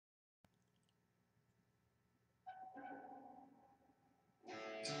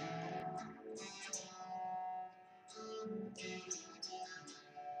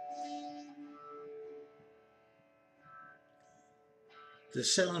They're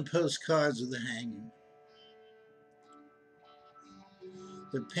selling postcards of the hanging.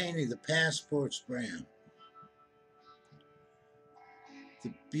 They're painting the passports brown.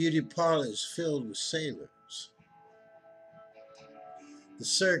 The beauty parlor is filled with sailors. The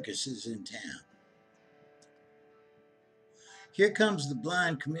circus is in town. Here comes the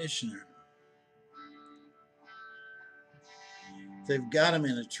blind commissioner. They've got him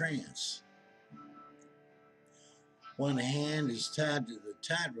in a trance. One hand is tied to the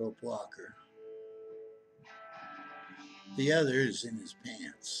tightrope walker. The other is in his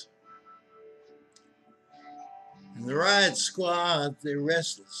pants. And the riot squad, they're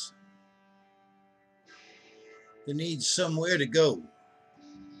restless. They need somewhere to go.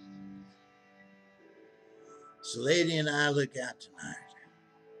 So Lady and I look out tonight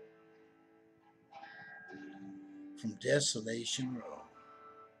from Desolation Row.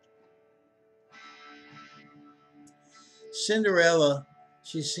 Cinderella,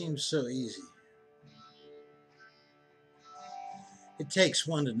 she seems so easy. It takes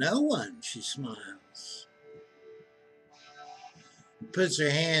one to know one, she smiles. And puts her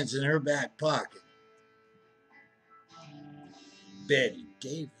hands in her back pocket. Betty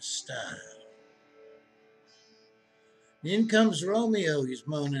Davis style. In comes Romeo, he's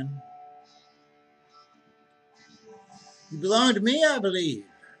moaning. You belong to me, I believe.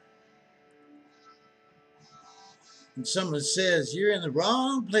 And someone says, you're in the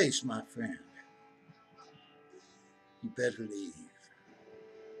wrong place, my friend. You better leave.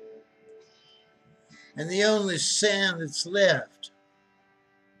 And the only sand that's left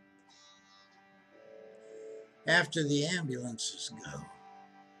after the ambulances go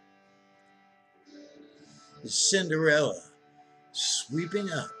is Cinderella sweeping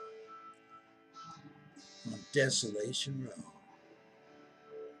up on Desolation Row.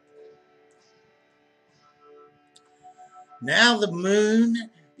 Now the moon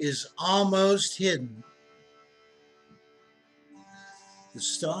is almost hidden. The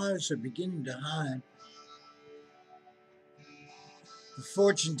stars are beginning to hide. The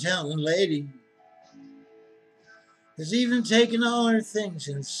fortune-telling lady has even taken all her things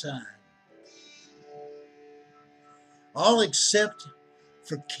inside. All except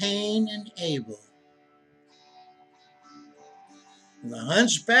for Cain and Abel. And the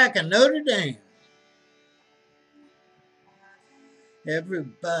hunchback of Notre Dame.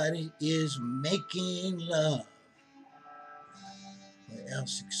 Everybody is making love, or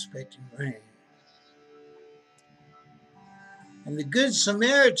else expecting rain. And the Good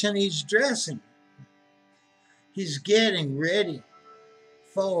Samaritan, he's dressing. He's getting ready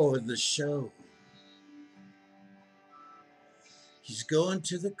for the show. He's going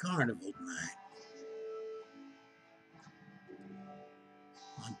to the carnival tonight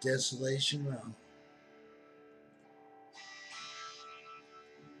on Desolation Row.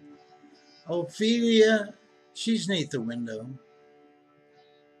 Ophelia, she's neath the window.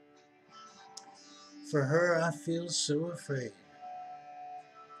 For her, I feel so afraid.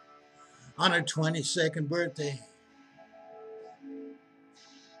 On her 22nd birthday,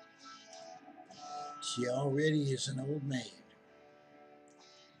 she already is an old maid.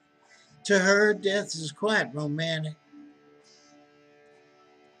 To her, death is quite romantic.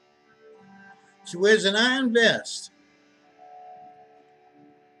 She wears an iron vest.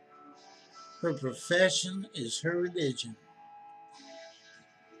 Her profession is her religion.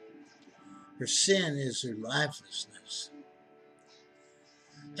 Her sin is her lifelessness.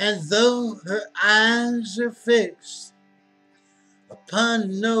 And though her eyes are fixed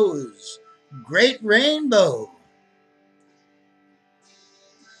upon Noah's great rainbow,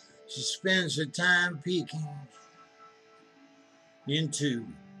 she spends her time peeking into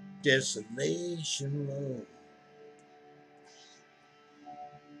Desolation Row.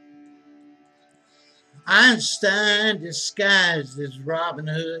 Einstein disguised as Robin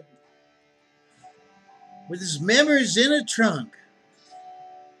Hood with his memories in a trunk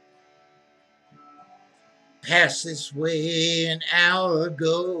passed this way an hour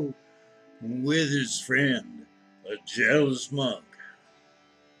ago with his friend, a jealous monk.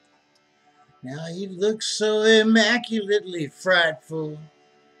 Now he looks so immaculately frightful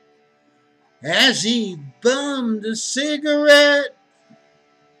as he bummed a cigarette.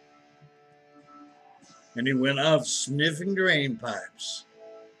 And he went off sniffing drain pipes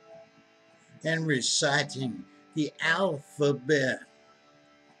and reciting the alphabet.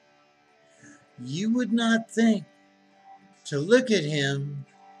 You would not think to look at him,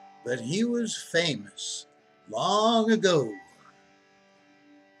 but he was famous long ago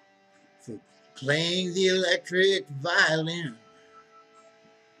for playing the electric violin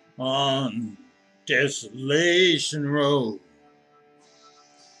on Desolation Row.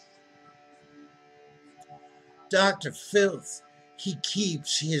 Dr. Filth, he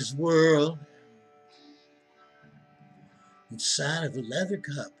keeps his world inside of a leather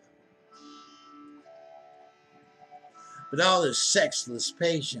cup. But all his sexless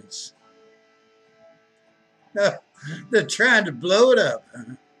patients, they're trying to blow it up.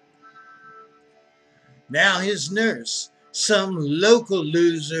 Now his nurse, some local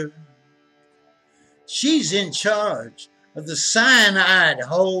loser, she's in charge of the cyanide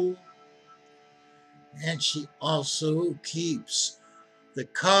hole. And she also keeps the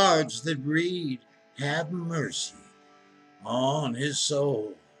cards that read, "Have mercy on his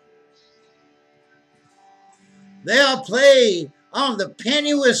soul." They all play on the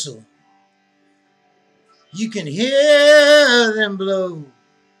penny whistle. You can hear them blow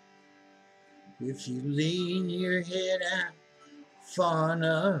if you lean your head out far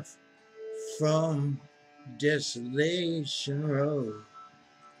enough from Desolation Row.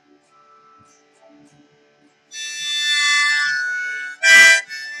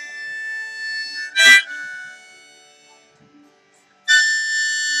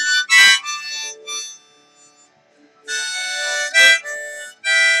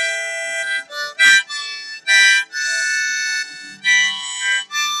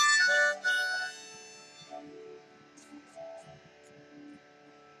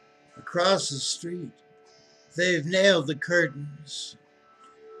 Across the street, they've nailed the curtains.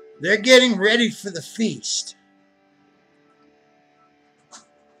 They're getting ready for the feast.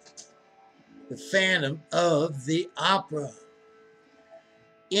 The Phantom of the Opera,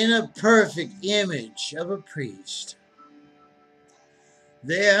 in a perfect image of a priest.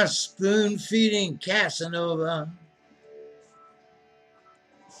 They are spoon-feeding Casanova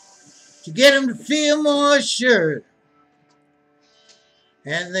to get him to feel more assured.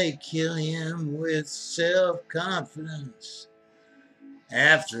 And they kill him with self-confidence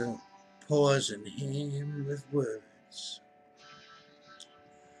after poisoning him with words.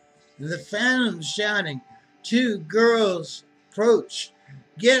 And the Phantom's shouting, "Two girls approach.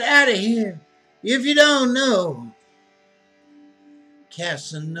 Get out of here if you don't know."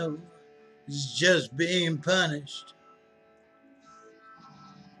 Casanova is just being punished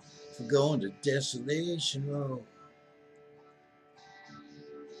for going to Desolation Row.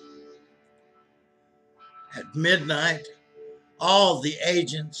 At midnight, all the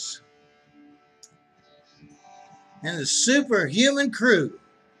agents and the superhuman crew,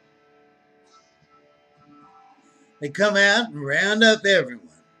 they come out and round up everyone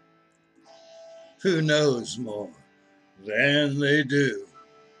who knows more than they do.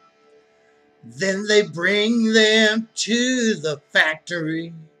 Then they bring them to the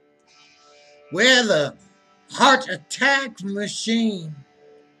factory where the heart attack machine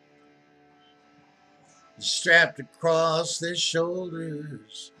is strapped across their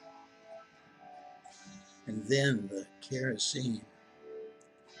shoulders. And then the kerosene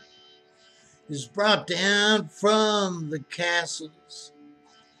is brought down from the castles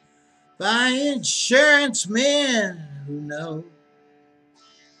by insurance men who know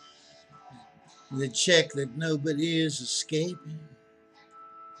the check that nobody is escaping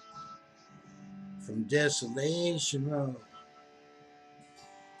from Desolation Row.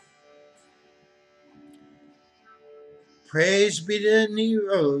 Praise be to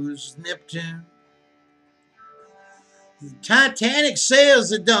Nero's Neptune. The Titanic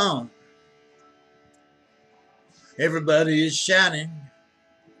sails at dawn. Everybody is shouting.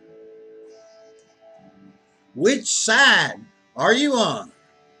 Which side are you on?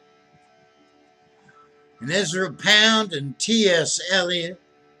 And Ezra Pound and T.S. Eliot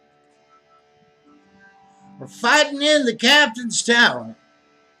are fighting in the captain's tower,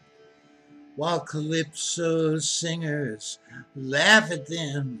 while calypso singers laugh at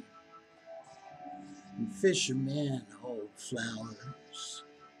them and fishermen hold flowers.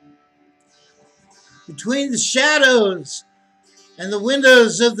 Between the shadows and the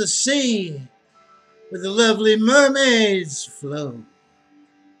windows of the sea, where the lovely mermaids flow,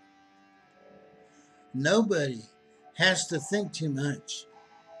 nobody has to think too much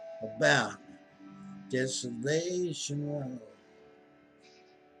about Desolation Row.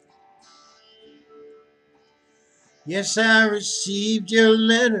 Yes, I received your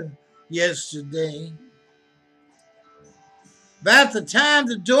letter yesterday, about the time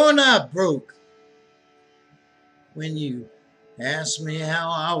the doorknob broke, when you asked me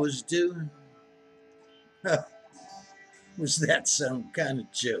how I was doing. Was that some kind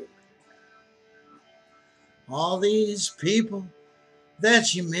of joke? All these people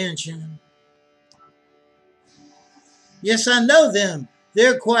that you mentioned, yes, I know them.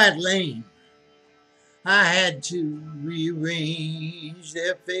 They're quite lame. I had to rearrange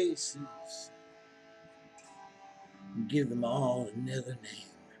their faces. and give them all another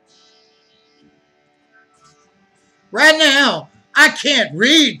name. Right now, I can't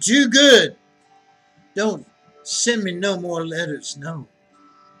read too good. Don't send me no more letters, no.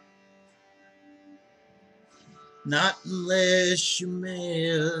 Not unless you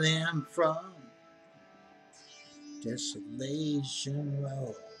mail them from Desolation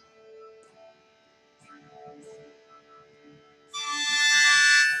Row.